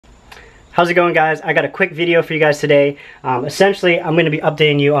How's it going, guys? I got a quick video for you guys today. Essentially, I'm going to be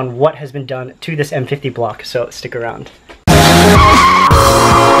updating you on what has been done to this M50 block, so stick around.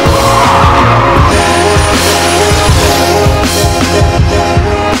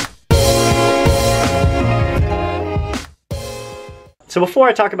 So before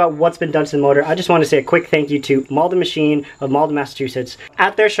I talk about what's been done to the motor, I just want to say a quick thank you to Malden Machine of Malden, Massachusetts.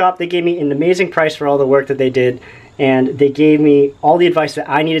 At their shop, they gave me an amazing price for all the work that they did, and they gave me all the advice that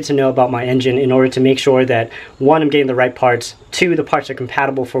I needed to know about my engine in order to make sure that, one, I'm getting the right parts, two, the parts are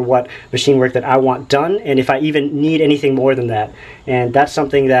compatible for what machine work that I want done, and if I even need anything more than that. And that's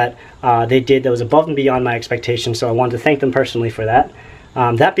something that they did that was above and beyond my expectations, so I wanted to thank them personally for that.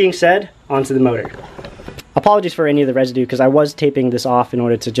 That being said, onto the motor. Apologies for any of the residue, because I was taping this off in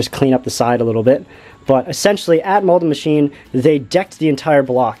order to just clean up the side a little bit. But essentially, at Malden Machine, they decked the entire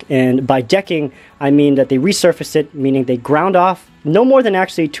block. And by decking, I mean that they resurfaced it, meaning they ground off no more than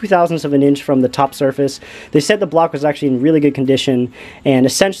actually 0.02 of an inch from the top surface. They said the block was actually in really good condition. And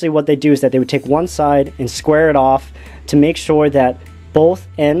essentially what they do is that they would take one side and square it off to make sure that both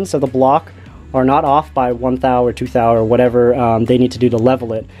ends of the block are not off by 1 thou or 2 thou or whatever they need to do to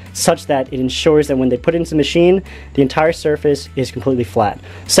level it, such that it ensures that when they put it into the machine, the entire surface is completely flat.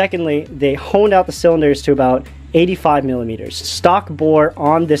 Secondly, they honed out the cylinders to about 85 millimeters. Stock bore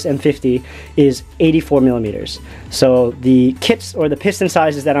on this M50 is 84 millimeters. So the kits or the piston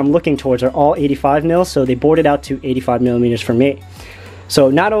sizes that I'm looking towards are all 85 mil, so they bored it out to 85 millimeters for me. So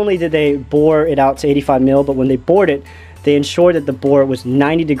not only did they bore it out to 85 mil, but when they bored it, they ensured that the bore was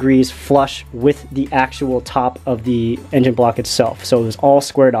 90 degrees flush with the actual top of the engine block itself. So it was all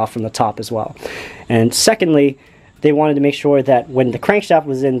squared off from the top as well. And secondly, they wanted to make sure that when the crankshaft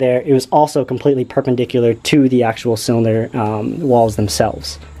was in there, it was also completely perpendicular to the actual cylinder walls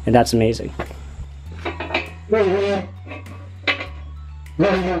themselves. And that's amazing.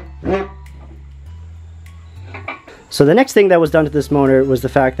 So the next thing that was done to this motor was the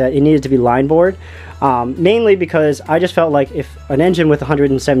fact that it needed to be line bored, mainly because I just felt like if an engine with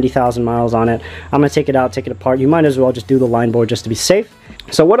 170,000 miles on it, I'm going to take it out, take it apart, you might as well just do the line bore just to be safe.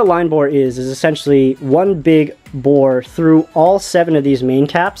 So what a line bore is essentially one big bore through all 7 of these main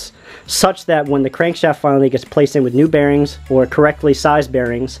caps, such that when the crankshaft finally gets placed in with new bearings or correctly sized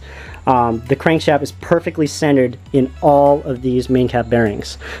bearings, the crankshaft is perfectly centered in all of these main cap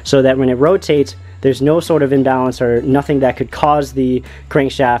bearings, so that when it rotates, there's no sort of imbalance or nothing that could cause the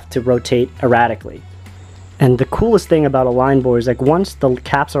crankshaft to rotate erratically. And the coolest thing about a line bore is, like, once the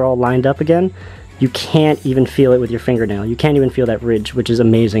caps are all lined up again, you can't even feel it with your fingernail. You can't even feel that ridge, which is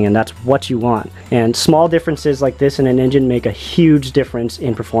amazing, and that's what you want. And small differences like this in an engine make a huge difference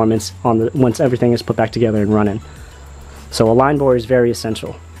in performance once everything is put back together and running. So a line bore is very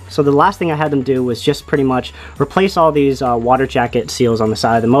essential. So the last thing I had them do was just pretty much replace all these water jacket seals on the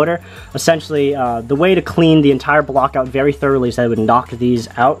side of the motor. Essentially, the way to clean the entire block out very thoroughly is that I would knock these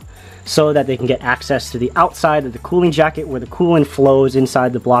out so that they can get access to the outside of the cooling jacket where the coolant flows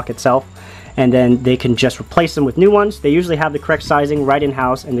inside the block itself. And then they can just replace them with new ones. They usually have the correct sizing right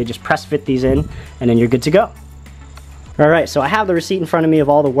in-house, and they just press fit these in, and then you're good to go. Alright, so I have the receipt in front of me of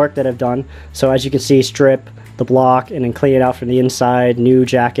all the work that I've done. So as you can see, strip the block and then clean it out from the inside, new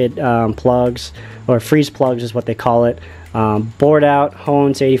jacket plugs, or freeze plugs is what they call it, bored out,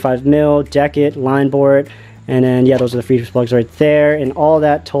 hone to 85 mil, deck it, line bore it, and then yeah, those are the freeze plugs right there, and all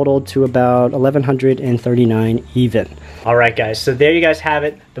that totaled to about 1,139 even. Alright guys, so there you guys have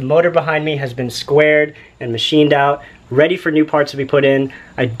it. The motor behind me has been squared and machined out, ready for new parts to be put in.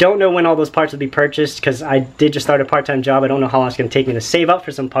 I don't know when all those parts will be purchased, because I did just start a part-time job. I don't know how long it's going to take me to save up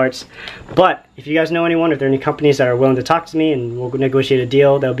for some parts. But if you guys know anyone, if there are any companies that are willing to talk to me and we'll negotiate a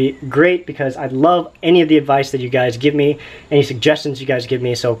deal, that would be great, because I'd love any of the advice that you guys give me, any suggestions you guys give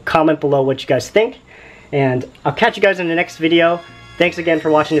me. So comment below what you guys think, and I'll catch you guys in the next video. Thanks again for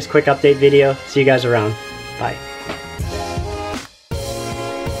watching this quick update video. See you guys around. Bye.